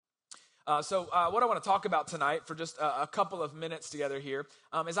What I want to talk about tonight for just a couple of minutes together here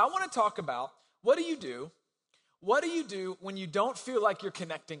is I want to talk about what do you do? What do you do when you don't feel like you're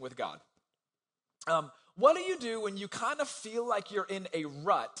connecting with God? What do you do when you kind of feel like you're in a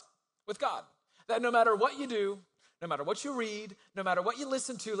rut with God? That no matter what you do, no matter what you read, no matter what you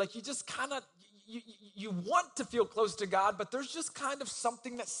listen to, like you just kind of, you want to feel close to God, but there's just kind of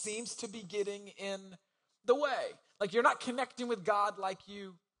something that seems to be getting in the way. Like you're not connecting with God like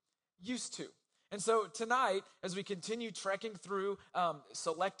you used to. And so tonight, as we continue trekking through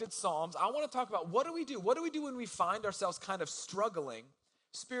selected Psalms, I want to talk about what do we do? What do we do when we find ourselves kind of struggling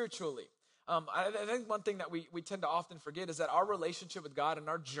spiritually? I think one thing that we tend to often forget is that our relationship with God and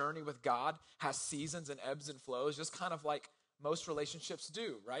our journey with God has seasons and ebbs and flows, just kind of like most relationships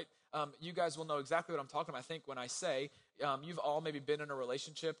do, right? You guys will know exactly what I'm talking about, I think, when I say you've all maybe been in a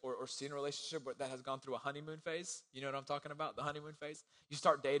relationship or seen a relationship that has gone through a honeymoon phase. You know what I'm talking about, the honeymoon phase? You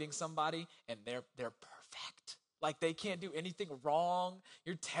start dating somebody and they're perfect. Like they can't do anything wrong.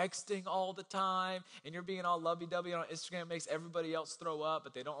 You're texting all the time and you're being all lovey-dovey on Instagram. It makes everybody else throw up,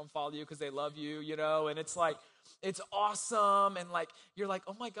 but they don't unfollow you because they love you, you know? And it's like, it's awesome. And like, you're like,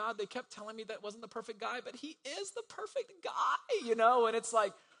 oh my God, they kept telling me that wasn't the perfect guy, but he is the perfect guy, you know? And it's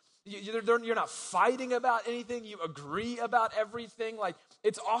like, you're not fighting about anything. You agree about everything. Like,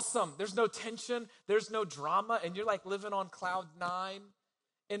 it's awesome. There's no tension. There's no drama. And you're like living on cloud 9.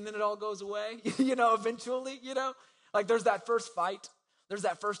 And then it all goes away, you know, eventually, you know. Like there's that first fight. There's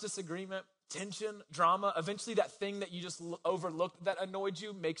that first disagreement, tension, drama. Eventually that thing that you just overlooked that annoyed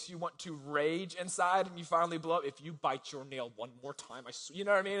you makes you want to rage inside and you finally blow up. If you bite your nail one more time, you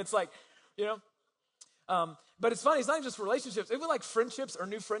know what I mean? It's like, you know. But it's funny, it's not even just relationships. Even like friendships or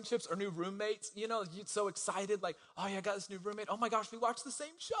new roommates, you know, you're so excited, like, oh yeah, I got this new roommate. Oh my gosh, we watched the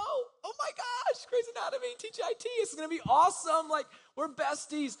same show. Oh my gosh, Grey's Anatomy, TGIT, it's gonna be awesome. Like, we're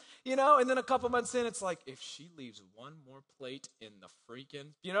besties, you know? And then a couple months in, it's like, if she leaves one more plate in the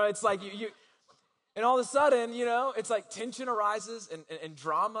freaking, you know, it's like and all of a sudden, you know, it's like tension arises and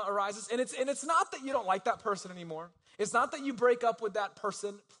drama arises. And it's not that you don't like that person anymore. It's not that you break up with that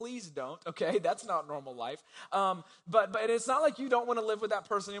person. Please don't, okay? That's not normal life. But it's not like you don't want to live with that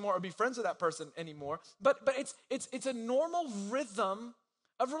person anymore or be friends with that person anymore. But it's a normal rhythm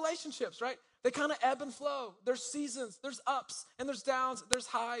of relationships, right? They kind of ebb and flow. There's seasons, there's ups and there's downs, there's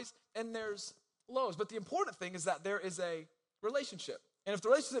highs and there's lows. But the important thing is that there is a relationship. And if the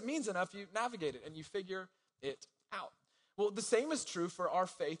relationship means enough, you navigate it and you figure it out. Well, the same is true for our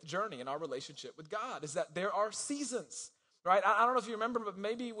faith journey and our relationship with God, is that there are seasons, right? I don't know if you remember, but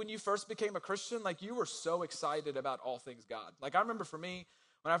maybe when you first became a Christian, like you were so excited about all things God. Like I remember for me,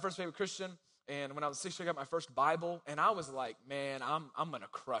 when I first became a Christian, and when I was 6 years old, I got my first Bible, and I was like, man, I'm going to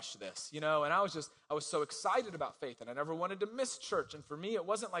crush this, you know? And I was so excited about faith, and I never wanted to miss church. And for me, it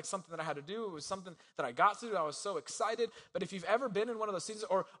wasn't like something that I had to do. It was something that I got to do. I was so excited. But if you've ever been in one of those seasons,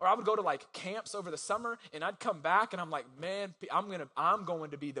 or I would go to like camps over the summer, and I'd come back, and I'm like, man, I'm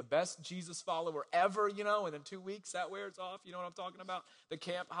going to be the best Jesus follower ever, you know? And in 2 weeks, that wears off. You know what I'm talking about? The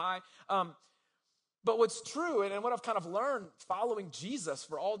camp high. But what's true, and what I've kind of learned following Jesus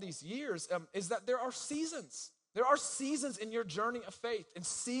for all these years, is that there are seasons. There are seasons in your journey of faith and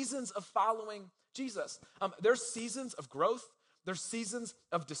seasons of following Jesus. There's seasons of growth. There's seasons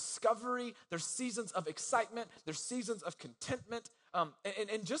of discovery. There's seasons of excitement. There's seasons of contentment.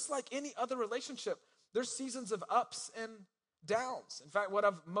 And just like any other relationship, there's seasons of ups and downs. In fact, what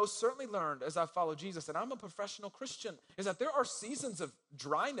I've most certainly learned as I follow Jesus, and I'm a professional Christian, is that there are seasons of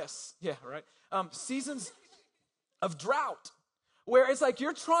dryness. Yeah, right? Seasons of drought, where it's like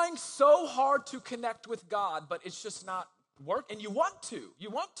you're trying so hard to connect with God, but it's just not working. And you want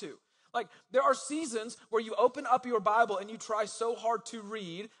to. Like there are seasons where you open up your Bible and you try so hard to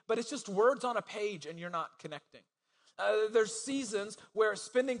read, but it's just words on a page and you're not connecting. There's seasons where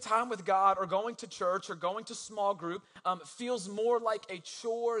spending time with God or going to church or going to small group feels more like a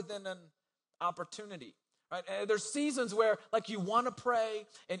chore than an opportunity. Right? There's seasons where like you want to pray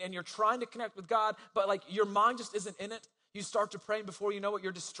and you're trying to connect with God, but like your mind just isn't in it. You start to pray and before you know it,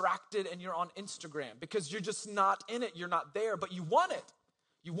 you're distracted and you're on Instagram because you're just not in it. You're not there, but you want it.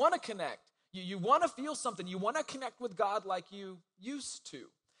 You want to connect. You want to feel something. You want to connect with God like you used to.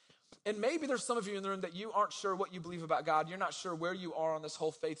 And maybe there's some of you in the room that you aren't sure what you believe about God. You're not sure where you are on this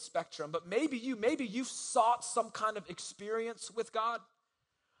whole faith spectrum, but maybe you've sought some kind of experience with God.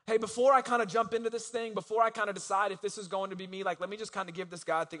 Hey, before I kind of jump into this thing, before I kind of decide if this is going to be me, like let me just kind of give this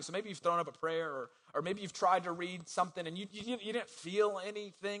God thing. So maybe you've thrown up a prayer or maybe you've tried to read something and you didn't feel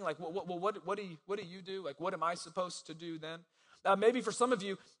anything. Like, what do you do? Like, what am I supposed to do then? Maybe for some of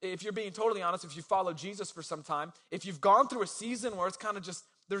you, if you're being totally honest, if you follow Jesus for some time, if you've gone through a season where it's kind of just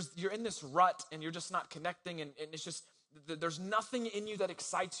you're in this rut and you're just not connecting, and it's just, there's nothing in you that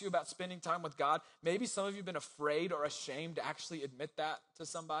excites you about spending time with God. Maybe some of you have been afraid or ashamed to actually admit that to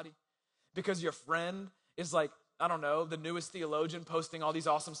somebody because your friend is like, I don't know, the newest theologian posting all these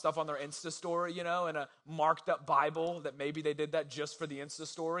awesome stuff on their Insta story, and a marked up Bible that maybe they did that just for the Insta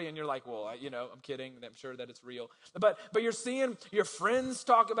story. And you're like, well, I'm kidding. I'm sure that it's real. But you're seeing your friends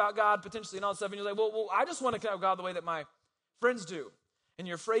talk about God potentially and all that stuff. And you're like, well, I just want to connect with God the way that my friends do. And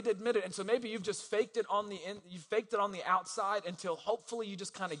you're afraid to admit it. And so maybe you've just faked it on the outside until hopefully you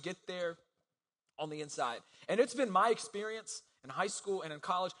just kind of get there on the inside. And it's been my experience in high school and in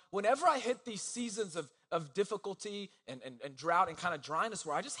college. Whenever I hit these seasons of difficulty and drought and kind of dryness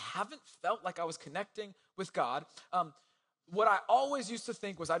where I just haven't felt like I was connecting with God, what I always used to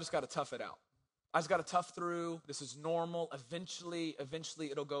think was I just got to tough it out. I just got to tough through. This is normal. Eventually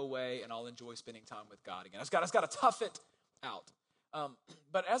it'll go away and I'll enjoy spending time with God again. I just got to tough it out.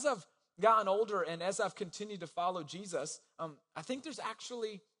 But as I've gotten older and as I've continued to follow Jesus, I think there's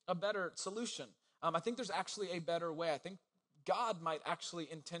actually a better solution. I think there's actually a better way. I think God might actually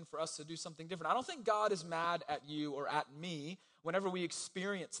intend for us to do something different. I don't think God is mad at you or at me whenever we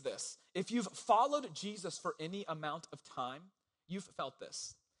experience this. If you've followed Jesus for any amount of time, you've felt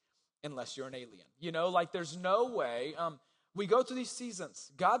this, unless you're an alien. Like there's no way. We go through these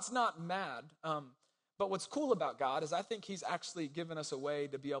seasons. God's not mad. But what's cool about God is I think he's actually given us a way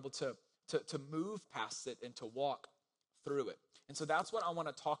to be able to move past it and to walk through it. And so that's what I want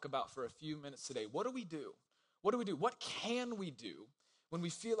to talk about for a few minutes today. What do we do? What do we do? What can we do when we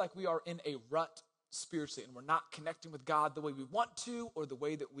feel like we are in a rut spiritually and we're not connecting with God the way we want to or the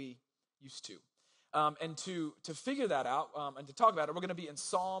way that we used to? And to figure that out and to talk about it, we're going to be in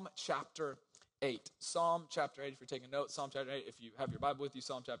Psalm chapter 8. Psalm chapter 8, if you're taking notes, Psalm chapter 8, if you have your Bible with you,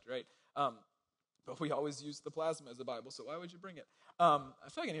 Psalm chapter 8. But we always use the plasma as a Bible, so why would you bring it? I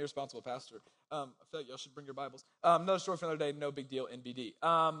feel like an irresponsible pastor. I feel like y'all should bring your Bibles. Another story for another day, no big deal, NBD.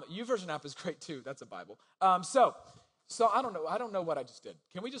 YouVersion app is great too. That's a Bible. So I don't know. I don't know what I just did.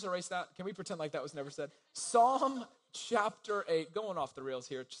 Can we just erase that? Can we pretend like that was never said? Psalm chapter 8, going off the rails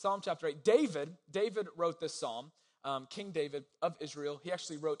here. Psalm chapter 8. David wrote this psalm. King David of Israel. He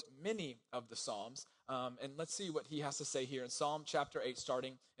actually wrote many of the Psalms. And let's see what he has to say here in Psalm chapter 8,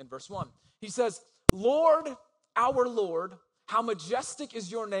 starting in verse 1. He says, Lord, our Lord, how majestic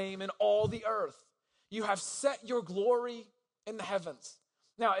is your name in all the earth. You have set your glory in the heavens.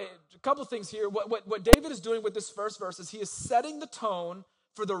 Now, a couple of things here. What David is doing with this first verse is he is setting the tone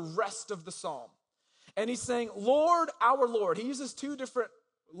for the rest of the psalm. And he's saying, Lord, our Lord. He uses two different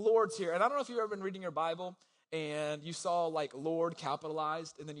Lords here. And I don't know if you've ever been reading your Bible and you saw like Lord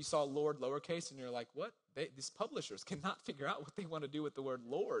capitalized and then you saw Lord lowercase and you're like, what? These publishers cannot figure out what they want to do with the word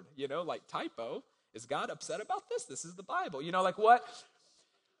Lord, like typo. Is God upset about this? This is the Bible. Like what?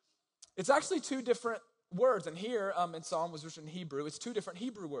 It's actually two different words. And here in Psalm was written in Hebrew. It's two different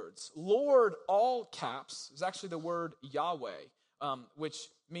Hebrew words. Lord, all caps, is actually the word Yahweh, which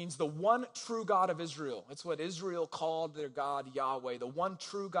means the one true God of Israel. It's what Israel called their God, Yahweh, the one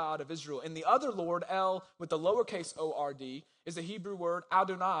true God of Israel. And the other Lord, L, with the lowercase O-R-D, is a Hebrew word,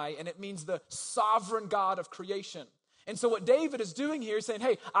 Adonai, and it means the sovereign God of creation. And so what David is doing here is saying,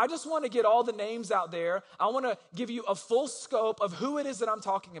 hey, I just want to get all the names out there. I want to give you a full scope of who it is that I'm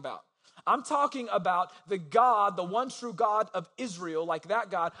talking about. I'm talking about the God, the one true God of Israel, like that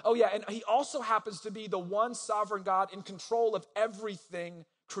God. Oh yeah, and he also happens to be the one sovereign God in control of everything,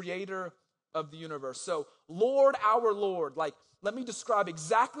 creator of the universe. So Lord, our Lord, let me describe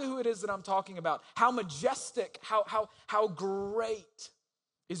exactly who it is that I'm talking about. How majestic, how great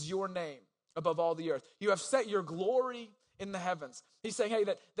is your name above all the earth. You have set your glory in the heavens. He's saying, hey,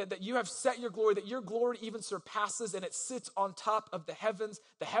 that you have set your glory, that your glory even surpasses and it sits on top of the heavens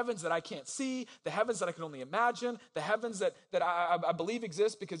that I can't see, the heavens that I can only imagine, the heavens that I believe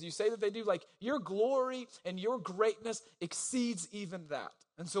exist because you say that they do. Like your glory and your greatness exceeds even that.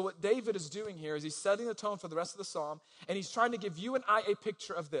 And so what David is doing here is he's setting the tone for the rest of the psalm, and he's trying to give you and I a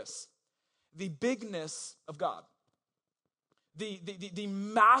picture of this, the bigness of God, the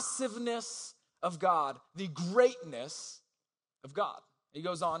massiveness of God, the greatness of God. He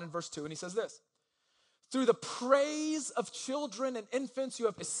goes on in verse 2 and he says this, through the praise of children and infants, you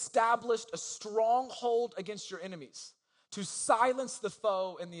have established a stronghold against your enemies to silence the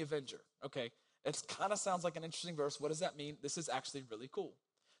foe and the avenger. Okay, it kind of sounds like an interesting verse. What does that mean? This is actually really cool.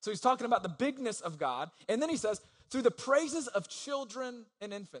 So he's talking about the bigness of God. And then he says, through the praises of children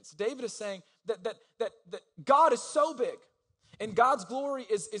and infants. David is saying that God is so big. And God's glory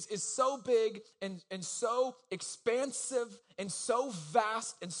is so big and so expansive and so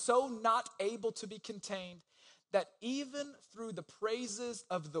vast and so not able to be contained that even through the praises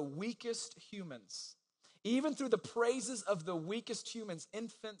of the weakest humans, even through the praises of the weakest humans,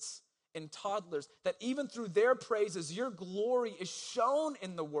 infants and toddlers, that even through their praises, your glory is shown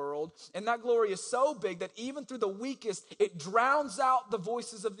in the world, and that glory is so big that even through the weakest, it drowns out the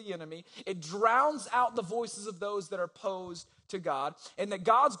voices of the enemy, it drowns out the voices of those that are opposed to God, and that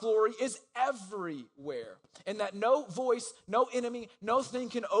God's glory is everywhere, and that no voice, no enemy, no thing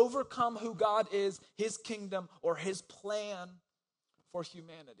can overcome who God is, his kingdom, or his plan for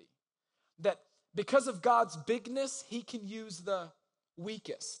humanity. That because of God's bigness, he can use the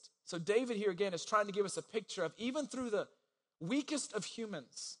weakest. So David here again is trying to give us a picture of even through the weakest of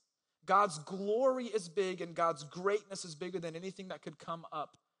humans, God's glory is big and God's greatness is bigger than anything that could come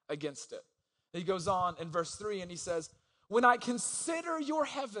up against it. He goes on in verse 3 and he says, when I consider your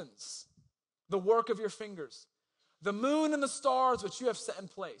heavens, the work of your fingers, the moon and the stars which you have set in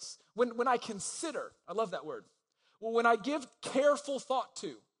place. When I consider, I love that word. Well, when I give careful thought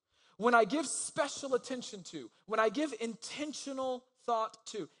to, when I give special attention to, when I give intentional thought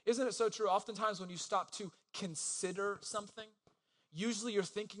to. Isn't it so true? Oftentimes when you stop to consider something, usually you're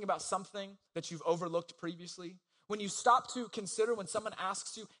thinking about something that you've overlooked previously. When you stop to consider, when someone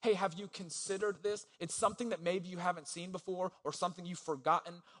asks you, hey, have you considered this? It's something that maybe you haven't seen before, or something you've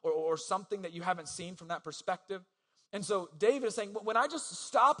forgotten, or something that you haven't seen from that perspective. And so David is saying, when I just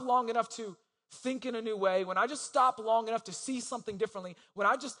stop long enough to think in a new way, when I just stop long enough to see something differently, when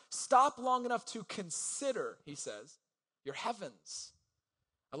I just stop long enough to consider, he says, your heavens.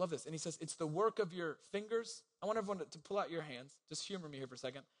 I love this. And he says, it's the work of your fingers. I want everyone to pull out your hands. Just humor me here for a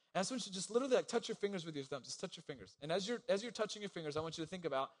second. And I just want you to just literally touch your fingers with your thumbs. Just touch your fingers. And as you're touching your fingers, I want you to think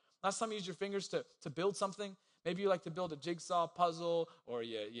about last time you used your fingers to build something. Maybe you like to build a jigsaw puzzle, or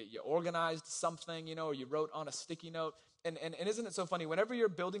you organized something, or you wrote on a sticky note. And isn't it so funny? Whenever you're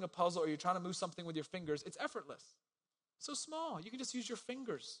building a puzzle or you're trying to move something with your fingers, it's effortless. So small. You can just use your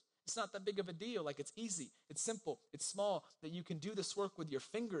fingers. It's not that big of a deal. Like, it's easy, it's simple, it's small, that you can do this work with your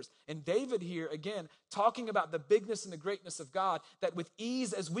fingers. And David here, again, talking about the bigness and the greatness of God, that with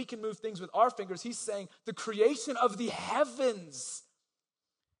ease, as we can move things with our fingers, he's saying the creation of the heavens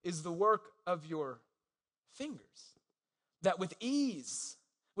is the work of your fingers. That with ease,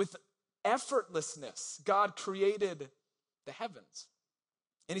 with effortlessness, God created the heavens.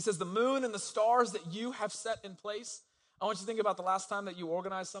 And he says the moon and the stars that you have set in place. I want you to think about the last time that you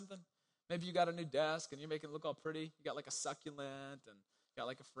organized something. Maybe you got a new desk and you're making it look all pretty. You got like a succulent and you got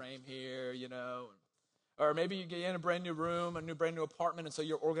like a frame here, Or maybe you get in a brand new room, a brand new apartment, and so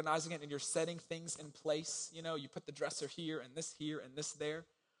you're organizing it and you're setting things in place. You put the dresser here and this there.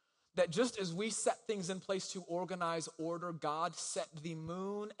 That just as we set things in place to organize order, God set the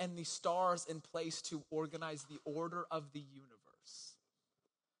moon and the stars in place to organize the order of the universe.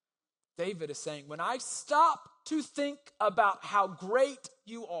 David is saying, when I stop to think about how great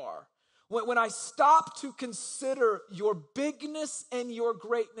you are, when I stop to consider your bigness and your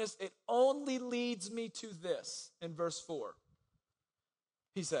greatness, it only leads me to this. In verse 4,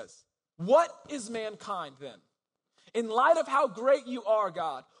 he says, what is mankind then? In light of how great you are,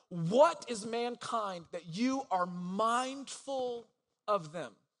 God, what is mankind that you are mindful of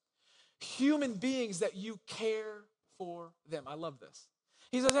them? Human beings that you care for them. I love this.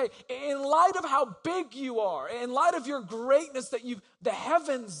 He says, hey, in light of how big you are, in light of your greatness, that you've the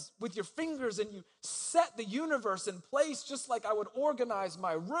heavens with your fingers and you set the universe in place just like I would organize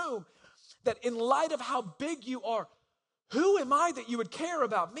my room, that in light of how big you are, who am I that you would care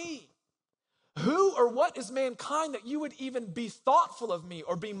about me? Who or what is mankind that you would even be thoughtful of me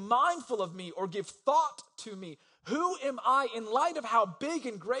or be mindful of me or give thought to me? Who am I in light of how big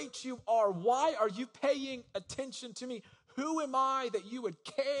and great you are? Why are you paying attention to me? Who am I that you would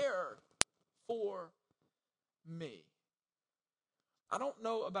care for me? I don't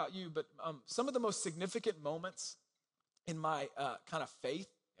know about you, but some of the most significant moments in my kind of faith,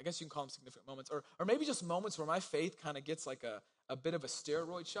 I guess you can call them significant moments, or maybe just moments where my faith kind of gets like a bit of a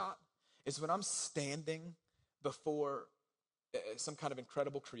steroid shot, is when I'm standing before some kind of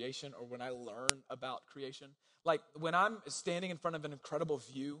incredible creation, or when I learn about creation. Like when I'm standing in front of an incredible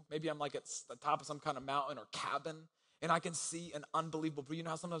view, maybe I'm like at the top of some kind of mountain or cabin, and I can see an unbelievable view. You know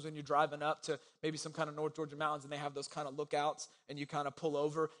how sometimes when you're driving up to maybe some kind of North Georgia mountains and they have those kind of lookouts and you kind of pull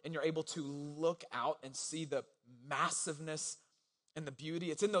over and you're able to look out and see the massiveness and the beauty.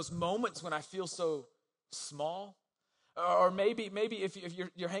 It's in those moments when I feel so small. Or maybe if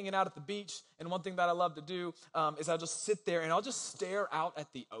you're hanging out at the beach, and one thing that I love to do is I'll just sit there and I'll just stare out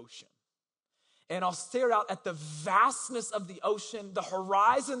at the ocean. and I'll stare out at the vastness of the ocean, the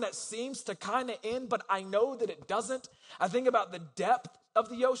horizon that seems to kind of end, but I know that it doesn't. I think about the depth of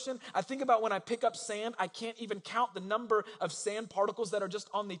the ocean. I think about when I pick up sand, I can't even count the number of sand particles that are just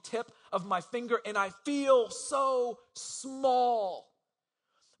on the tip of my finger, and I feel so small.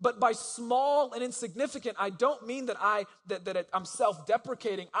 But by small and insignificant, I don't mean that I'm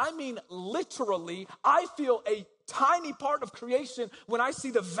self-deprecating. I mean literally, I feel a tiny part of creation when I see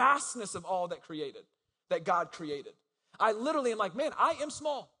the vastness of all that God created. I literally am like, man, I am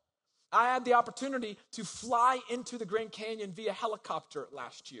small. I had the opportunity to fly into the Grand Canyon via helicopter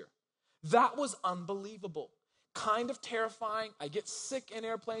last year. That was unbelievable. Kind of terrifying. I get sick in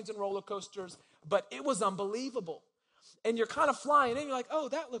airplanes and roller coasters, but it was unbelievable. And you're kind of flying in, you're like, oh,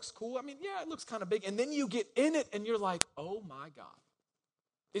 that looks cool. I mean, yeah, it looks kind of big. And then you get in it and you're like, oh my God.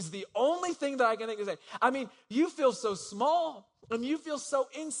 Is the only thing that I can think of say. I mean, you feel so small and you feel so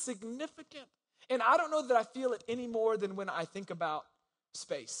insignificant. And I don't know that I feel it any more than when I think about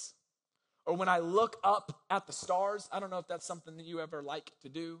space or when I look up at the stars. I don't know if that's something that you ever like to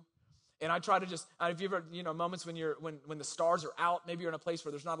do. And I try to just, have you ever, moments when when the stars are out, maybe you're in a place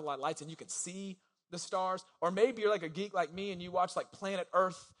where there's not a lot of lights and you can see the stars, or maybe you're like a geek like me and you watch like Planet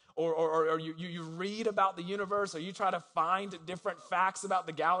Earth, or you read about the universe, or you try to find different facts about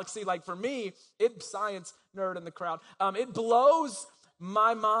the galaxy. Like for me, science nerd in the crowd, it blows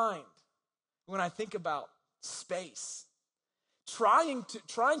my mind when I think about space. Trying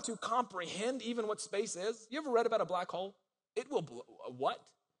to comprehend even what space is. You ever read about a black hole? It will blow. What?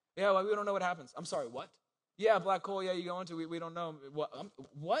 Yeah, well, we don't know what happens. I'm sorry, what? Yeah, black hole, yeah, you go into, we don't know.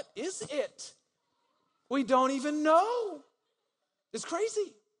 What is it? We don't even know. It's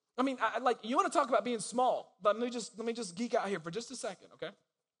crazy. I mean, you want to talk about being small, but let me just geek out here for just a second, okay?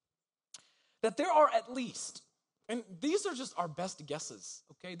 That there are at least, and these are just our best guesses,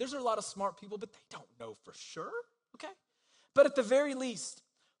 okay? There's a lot of smart people, but they don't know for sure, okay? But at the very least,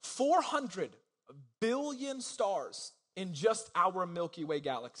 400 billion stars in just our Milky Way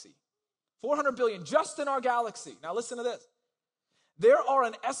galaxy. 400 billion just in our galaxy. Now listen to this. There are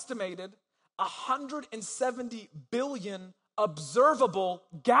an estimated 170 billion observable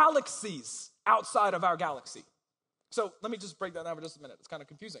galaxies outside of our galaxy. So let me just break that down for just a minute. It's kind of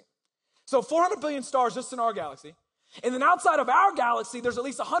confusing. So 400 billion stars just in our galaxy. And then outside of our galaxy, there's at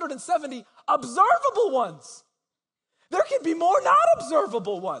least 170 observable ones. There can be more not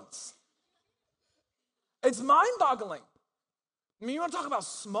observable ones. It's mind-boggling. I mean, you want to talk about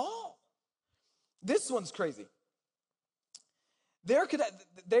small? This one's crazy. This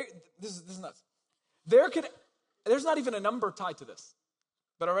is nuts. There's not even a number tied to this.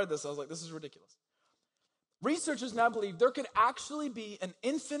 But I read this, I was like, this is ridiculous. Researchers now believe there could actually be an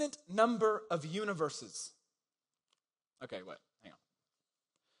infinite number of universes. Okay, wait, hang on.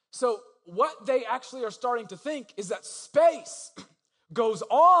 So what they actually are starting to think is that space goes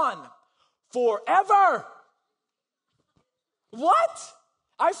on forever. What?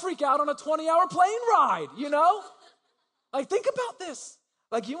 I freak out on a 20-hour plane ride, Like, think about this.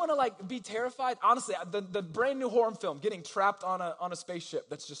 Like, you want to, be terrified? Honestly, the brand new horror film, getting trapped on a spaceship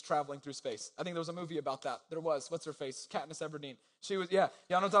that's just traveling through space. I think there was a movie about that. There was. What's her face? Katniss Everdeen. She was, yeah.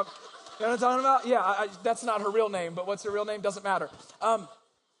 You know what I'm talking about? Yeah, that's not her real name, but what's her real name? Doesn't matter.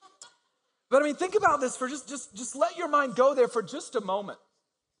 But, I mean, think about this for just let your mind go there for just a moment.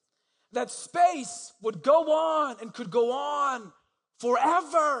 That space would go on and could go on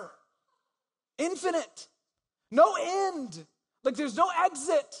forever. Infinite. No end. Like there's no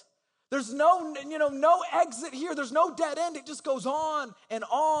exit. There's no exit here. There's no dead end. It just goes on and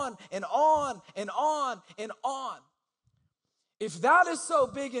on and on and on and on. If that is so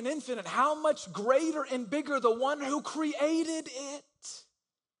big and infinite, how much greater and bigger the one who created it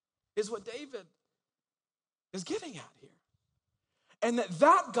is what David is getting at here. And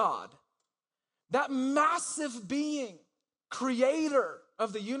that God, that massive being, creator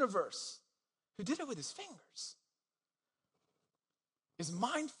of the universe, who did it with his fingers, is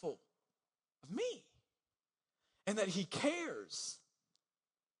mindful of me, and that he cares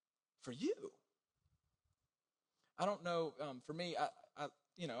for you. I don't know, for me, I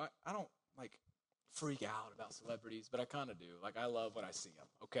don't freak out about celebrities, but I kind of do. I love when I see them,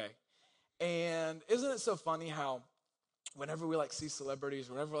 okay? And isn't it so funny how whenever we see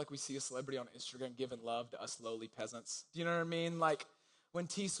celebrities, whenever we see a celebrity on Instagram giving love to us lowly peasants, do you know what I mean? When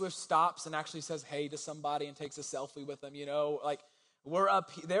T Swift stops and actually says hey to somebody and takes a selfie with them,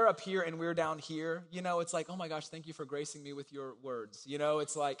 they're up here and we're down here. It's like, oh my gosh, thank you for gracing me with your words.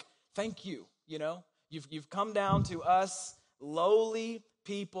 It's like, thank you. You've come down to us lowly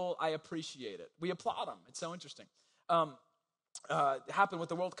people. I appreciate it. We applaud them. It's so interesting. happened with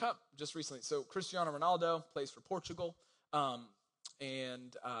the World Cup just recently. So Cristiano Ronaldo plays for Portugal,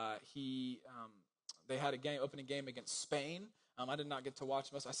 and they had opening game against Spain. I did not get to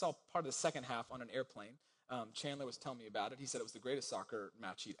watch most. I saw part of the second half on an airplane. Chandler was telling me about it. He said it was the greatest soccer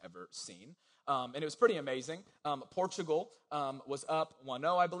match he'd ever seen. And it was pretty amazing. Portugal was up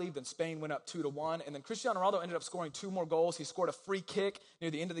 1-0, I believe. Then Spain went up 2-1. And then Cristiano Ronaldo ended up scoring 2 more goals. He scored a free kick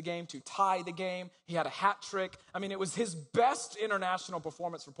near the end of the game to tie the game. He had a hat trick. I mean, it was his best international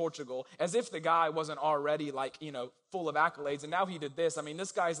performance for Portugal, as if the guy wasn't already, full of accolades. And now he did this. I mean,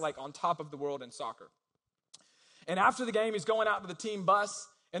 this guy's, on top of the world in soccer. And after the game, he's going out to the team bus,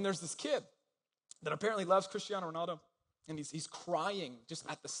 and there's this kid that apparently loves Cristiano Ronaldo, and he's crying just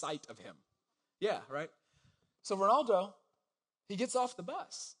at the sight of him. Yeah, right? So Ronaldo, he gets off the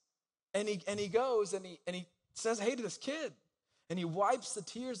bus, and he goes, and he says hey to this kid, and he wipes the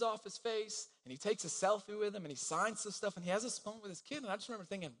tears off his face, and he takes a selfie with him, and he signs some stuff, and he has this moment with his kid, and I just remember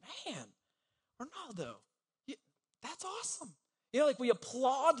thinking, man, Ronaldo, that's awesome. We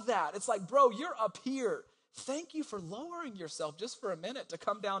applaud that. It's like, bro, you're up here. Thank you for lowering yourself just for a minute to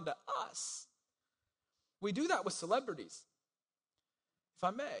come down to us. We do that with celebrities. If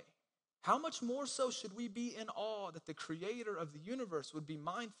I may, how much more so should we be in awe that the creator of the universe would be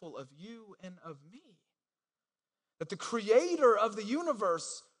mindful of you and of me? That the creator of the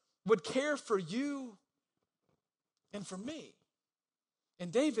universe would care for you and for me. And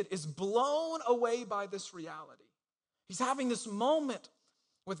David is blown away by this reality. He's having this moment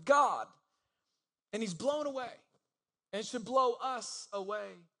with God, and he's blown away. And it should blow us away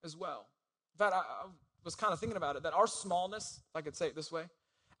as well. In fact, I was kind of thinking about it, that our smallness, if I could say it this way,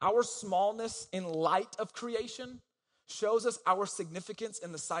 our smallness in light of creation shows us our significance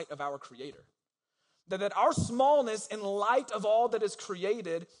in the sight of our Creator. That our smallness in light of all that is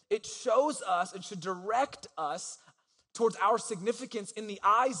created, it shows us, it should direct us towards our significance in the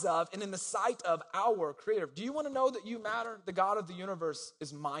eyes of and in the sight of our Creator. Do you want to know that you matter? The God of the universe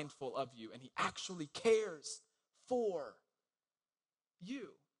is mindful of you, and he actually cares for you.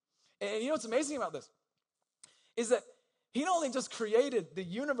 And you know what's amazing about this? Is that he not only just created the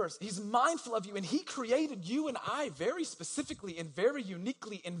universe, he's mindful of you, and he created you and I very specifically and very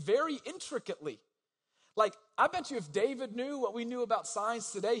uniquely and very intricately. I bet you if David knew what we knew about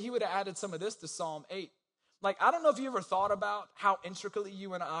science today, he would have added some of this to Psalm 8. I don't know if you ever thought about how intricately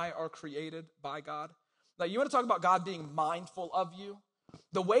you and I are created by God. You want to talk about God being mindful of you?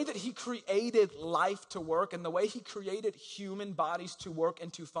 The way that he created life to work and the way he created human bodies to work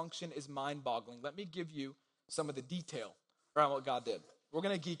and to function is mind-boggling. Let me give you some of the detail around what God did. We're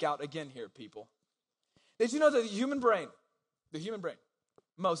going to geek out again here, people. Did you know that the human brain,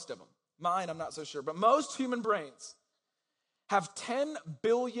 most of them, mine I'm not so sure, but most human brains have 10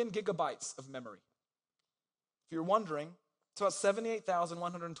 billion gigabytes of memory. If you're wondering, it's about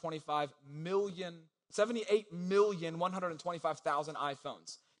 78,125,000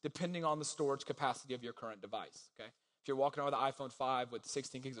 iPhones, depending on the storage capacity of your current device, okay? If you're walking around with an iPhone 5 with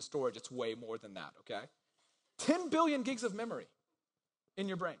 16 gigs of storage, it's way more than that, okay? 10 billion gigs of memory in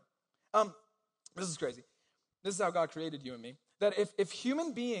your brain. This is crazy. This is how God created you and me. That if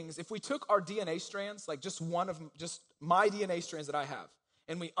human beings, if we took our DNA strands, just my DNA strands that I have,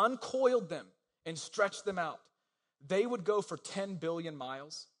 and we uncoiled them and stretched them out, they would go for 10 billion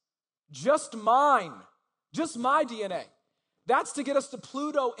miles. Just mine, just my DNA. That's to get us to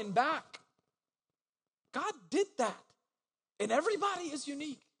Pluto and back. God did that. And everybody is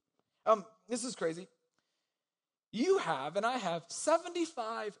unique. This is crazy. You have, and I have,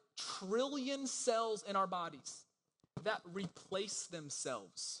 75 trillion cells in our bodies that replace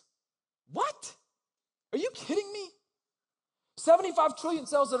themselves. What? Are you kidding me? 75 trillion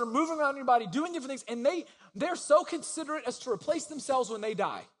cells that are moving around in your body, doing different things, and they're so considerate as to replace themselves when they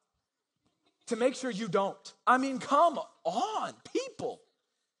die, to make sure you don't. I mean, come on, people.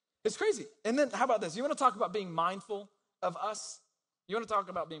 It's crazy. And then how about this? You want to talk about being mindful of us? You want to talk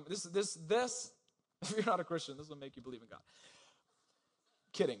about being, this, if you're not a Christian, this will make you believe in God.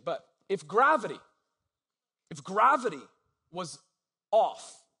 Kidding, but if gravity was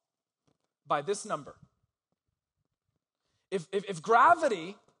off by this number, if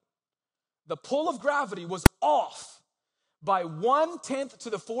gravity, the pull of gravity was off by 1/10 to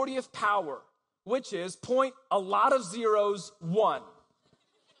the 40th power, which is point a lot of zeros, 1.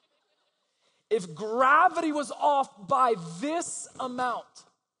 If gravity was off by this amount,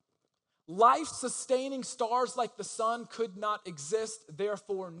 life-sustaining stars like the sun could not exist,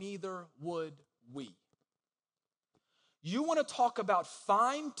 therefore neither would we. You want to talk about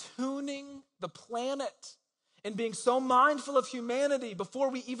fine-tuning the planet and being so mindful of humanity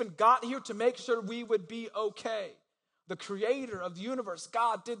before we even got here to make sure we would be okay. the creator of the universe,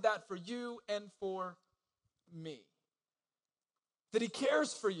 God, did that for you and for me. That he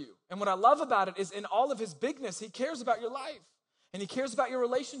cares for you. And what I love about it is in all of his bigness, he cares about your life. And he cares about your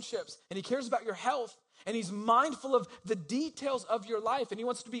relationships. And he cares about your health. And he's mindful of the details of your life. And he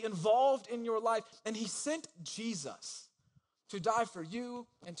wants to be involved in your life. And he sent Jesus to die for you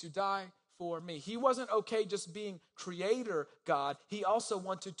and to die for me. He wasn't okay just being creator God. He also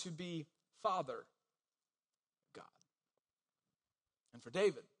wanted to be Father God. And for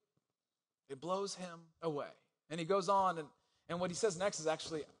David, it blows him away. And he goes on, and what he says next is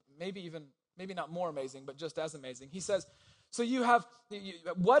actually maybe not more amazing, but just as amazing. He says, so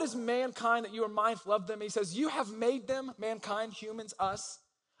what is mankind that you are mindful of them? He says, you have made them, mankind, humans, us,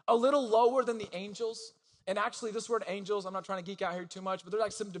 a little lower than the angels. And actually, this word angels, I'm not trying to geek out here too much, but there's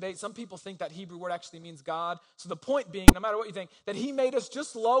like some debate. Some people think that Hebrew word actually means God. So the point being, no matter what you think, that he made us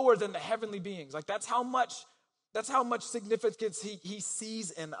just lower than the heavenly beings. Like that's how much significance he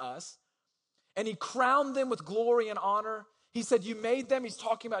sees in us. And he crowned them with glory and honor. He said, you made them, he's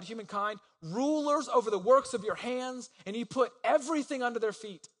talking about humankind, rulers over the works of your hands, and he put everything under their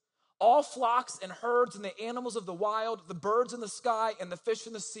feet. All flocks and herds and the animals of the wild, the birds in the sky and the fish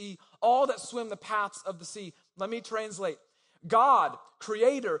in the sea, all that swim the paths of the sea. Let me translate. God,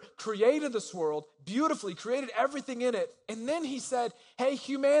 creator, created this world beautifully, created everything in it. And then he said, hey,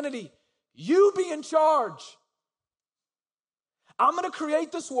 humanity, you be in charge. I'm going to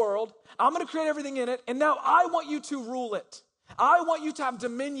create this world. I'm going to create everything in it. And now I want you to rule it. I want you to have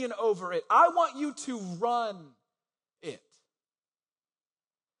dominion over it. I want you to run it.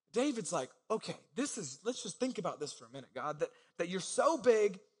 David's like, okay, let's just think about this for a minute, God, that you're so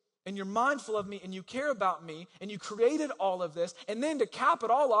big and you're mindful of me and you care about me and you created all of this. And then to cap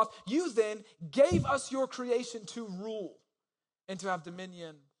it all off, you then gave us your creation to rule and to have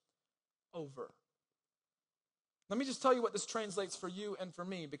dominion over. Let me just tell you what this translates for you and for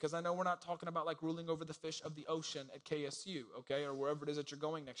me, because I know we're not talking about like ruling over the fish of the ocean at KSU, okay, or wherever it is that you're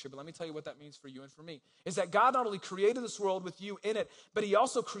going next year, but let me tell you what that means for you and for me, is that God not only created this world with you in it, but he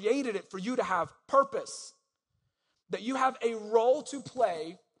also created it for you to have purpose, that you have a role to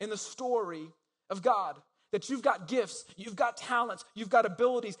play in the story of God, that you've got gifts, you've got talents, you've got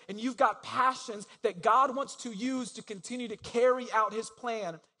abilities, and you've got passions that God wants to use to continue to carry out his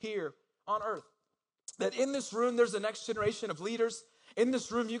plan here on earth. That in this room, there's the next generation of leaders. In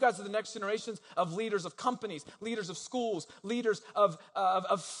this room, you guys are the next generations of leaders of companies, leaders of schools, leaders of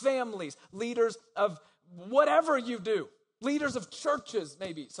families, leaders of whatever you do, leaders of churches,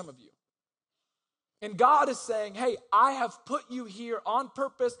 maybe some of you. And God is saying, hey, I have put you here on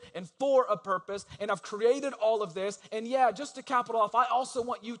purpose and for a purpose, and I've created all of this. And yeah, just to cap it off, I also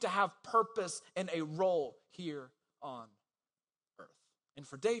want you to have purpose and a role here on earth. And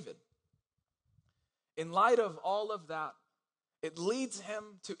for David, in light of all of that, it leads him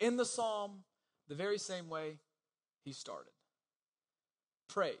to end the psalm the very same way he started.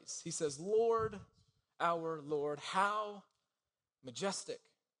 Praise. He says, Lord, our Lord, how majestic.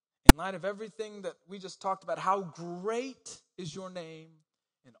 In light of everything that we just talked about, how great is your name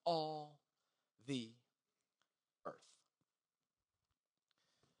in all the earth.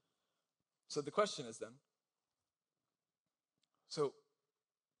 So the question is then, so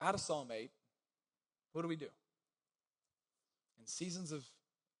out of Psalm 8, what do we do? In seasons of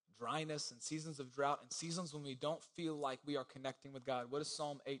dryness and seasons of drought and seasons when we don't feel like we are connecting with God, what does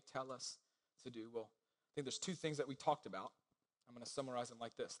Psalm 8 tell us to do? Well, I think there's two things that we talked about. I'm going to summarize them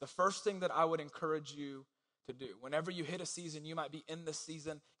like this. The first thing that I would encourage you to do, whenever you hit a season, you might be in this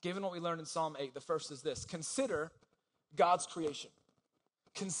season, given what we learned in Psalm 8, the first is this: consider God's creation.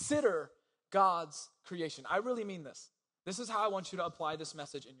 Consider God's creation. I really mean this. This is how I want you to apply this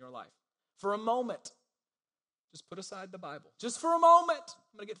message in your life. For a moment, just put aside the Bible. Just for a moment.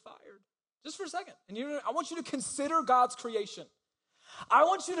 I'm going to get fired. Just for a second. And I want you to consider God's creation. I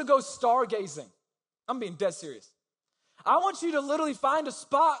want you to go stargazing. I'm being dead serious. I want you to literally find a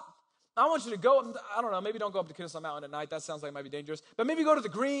spot. I want you to go, I don't know, maybe don't go up to Kennesaw Mountain at night. That sounds like it might be dangerous. But maybe go to the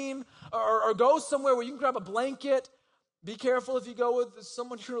green or go somewhere where you can grab a blanket. Be careful if you go with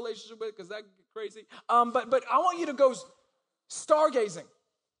someone you're in a relationship with, because that get crazy. But I want you to go stargazing.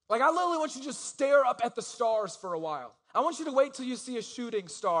 Like, I literally want you to just stare up at the stars for a while. I want you to wait till you see a shooting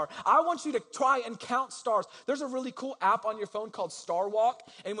star. I want you to try and count stars. There's a really cool app on your phone called Star Walk,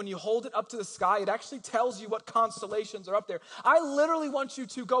 and when you hold it up to the sky, it actually tells you what constellations are up there. I literally want you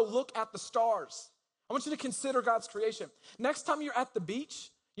to go look at the stars. I want you to consider God's creation. Next time you're at the beach,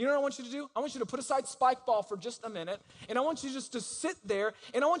 you know what I want you to do? I want you to put aside spike ball for just a minute, and I want you just to sit there,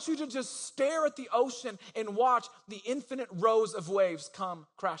 and I want you to just stare at the ocean and watch the infinite rows of waves come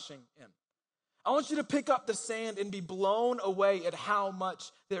crashing in. I want you to pick up the sand and be blown away at how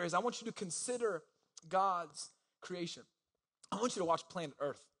much there is. I want you to consider God's creation. I want you to watch Planet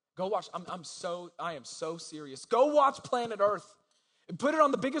Earth. Go watch. I am so serious. Go watch Planet Earth. And put it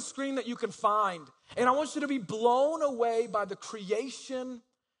on the biggest screen that you can find. And I want you to be blown away by the creation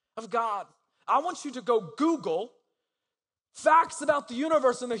of God. I want you to go Google facts about the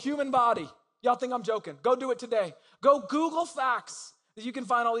universe and the human body. Y'all think I'm joking? Go do it today. Go Google facts. You can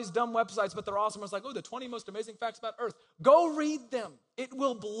find all these dumb websites, but they're awesome. It's like, the 20 most amazing facts about Earth. Go read them. It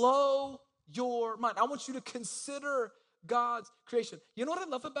will blow your mind. I want you to consider God's creation. You know what I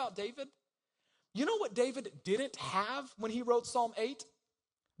love about David? You know what David didn't have when he wrote Psalm 8?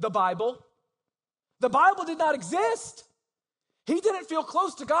 The Bible. The Bible did not exist. He didn't feel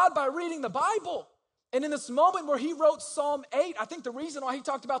close to God by reading the Bible. And in this moment where he wrote Psalm 8, I think the reason why he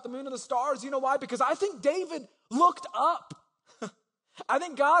talked about the moon and the stars, you know why? Because I think David looked up. I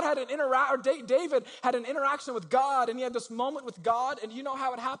think David had an interaction with God, and he had this moment with God, and you know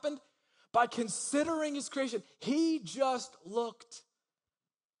how it happened? By considering his creation, he just looked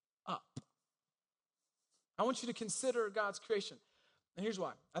up. I want you to consider God's creation. And here's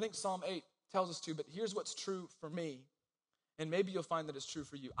why. I think Psalm 8 tells us to, but here's what's true for me. And maybe you'll find that it's true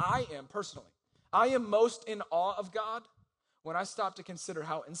for you. I am most in awe of God when I stop to consider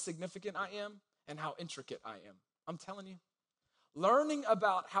how insignificant I am and how intricate I am. I'm telling you. Learning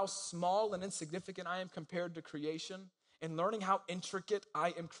about how small and insignificant I am compared to creation and learning how intricate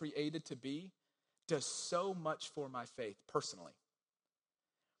I am created to be does so much for my faith personally.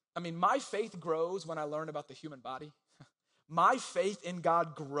 I mean, my faith grows when I learn about the human body. My faith in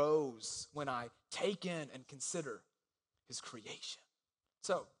God grows when I take in and consider his creation.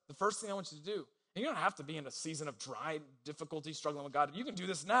 So the first thing I want you to do, and you don't have to be in a season of dry difficulty, struggling with God. You can do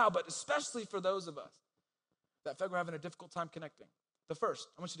this now, but especially for those of us that feel we're having a difficult time connecting. The first,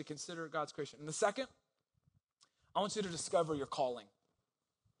 I want you to consider God's creation. And the second, I want you to discover your calling.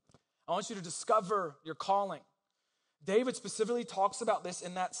 I want you to discover your calling. David specifically talks about this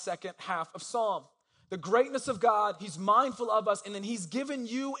in that second half of Psalm. The greatness of God, he's mindful of us, and then he's given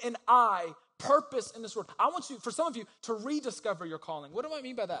you and I purpose in this world. I want you, for some of you, to rediscover your calling. What do I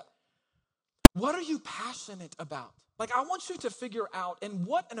mean by that? What are you passionate about? Like, I want you to figure out, and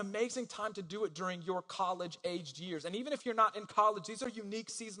what an amazing time to do it during your college-aged years. And even if you're not in college, these are unique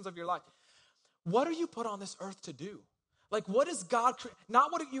seasons of your life. What are you put on this earth to do? Like, what is God,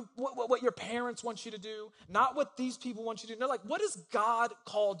 not what your parents want you to do, not what these people want you to do. No, like, what has God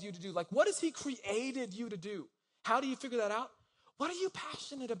called you to do? Like, what has he created you to do? How do you figure that out? What are you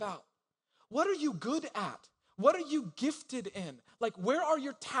passionate about? What are you good at? What are you gifted in? Like, where are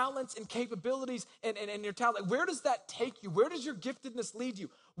your talents and capabilities and your talent? Where does that take you? Where does your giftedness lead you?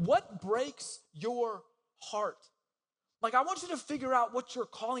 What breaks your heart? Like, I want you to figure out what your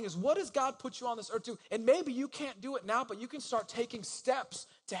calling is. What does God put you on this earth to? And maybe you can't do it now, but you can start taking steps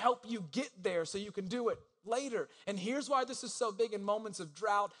to help you get there so you can do it later. And here's why this is so big in moments of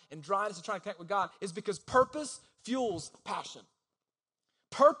drought and dryness and trying to connect with God, is because purpose fuels passion.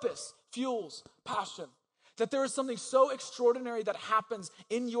 Purpose fuels passion. That there is something so extraordinary that happens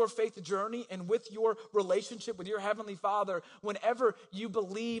in your faith journey and with your relationship with your Heavenly Father whenever you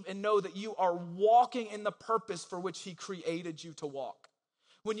believe and know that you are walking in the purpose for which he created you to walk.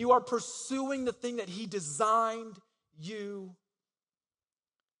 When you are pursuing the thing that he designed you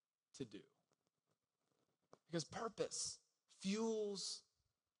to do. Because purpose fuels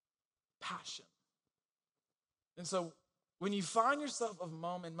passion. And so when you find yourself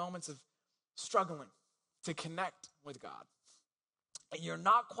in moments of struggling to connect with God, and you're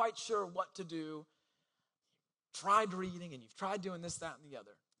not quite sure what to do, you've tried reading and you've tried doing this, that, and the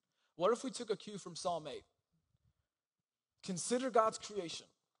other. What if we took a cue from Psalm 8? Consider God's creation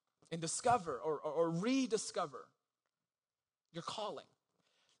and discover or rediscover your calling.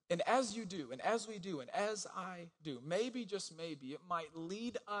 And as you do, and as we do, and as I do, maybe, just maybe, it might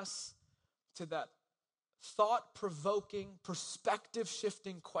lead us to that thought-provoking,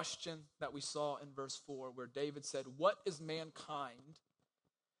 perspective-shifting question that we saw in verse 4, where David said, "What is mankind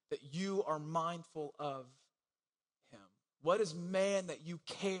that you are mindful of him? What is man that you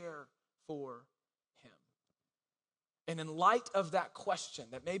care for him?" And in light of that question,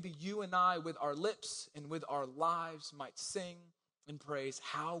 that maybe you and I, with our lips and with our lives, might sing and praise,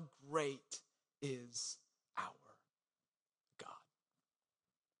 how great is our God.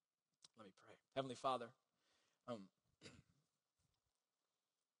 Let me pray. Heavenly Father,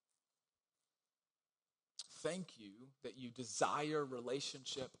 thank you that you desire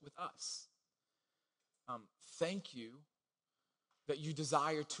relationship with us. Thank you that you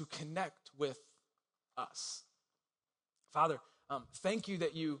desire to connect with us. Father, thank you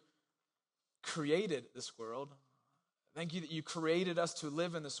that you created this world. Thank you that you created us to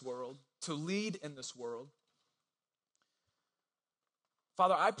live in this world, to lead in this world.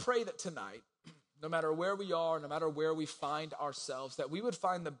 Father, I pray that tonight, no matter where we are, no matter where we find ourselves, that we would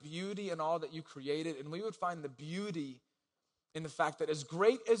find the beauty in all that you created, and we would find the beauty in the fact that as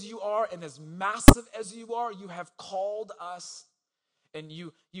great as you are and as massive as you are, you have called us and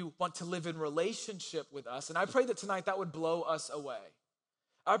you want to live in relationship with us. And I pray that tonight that would blow us away.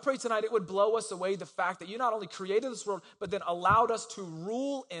 I pray tonight it would blow us away, the fact that you not only created this world, but then allowed us to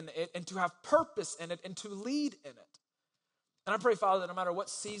rule in it and to have purpose in it and to lead in it. And I pray, Father, that no matter what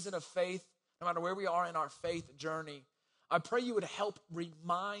season of faith, no matter where we are in our faith journey, I pray you would help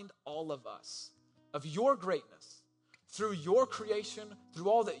remind all of us of your greatness through your creation, through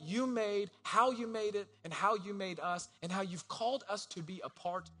all that you made, how you made it, and how you made us, and how you've called us to be a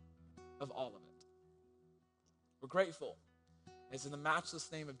part of all of it. We're grateful. It's in the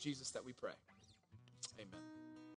matchless name of Jesus that we pray. Amen.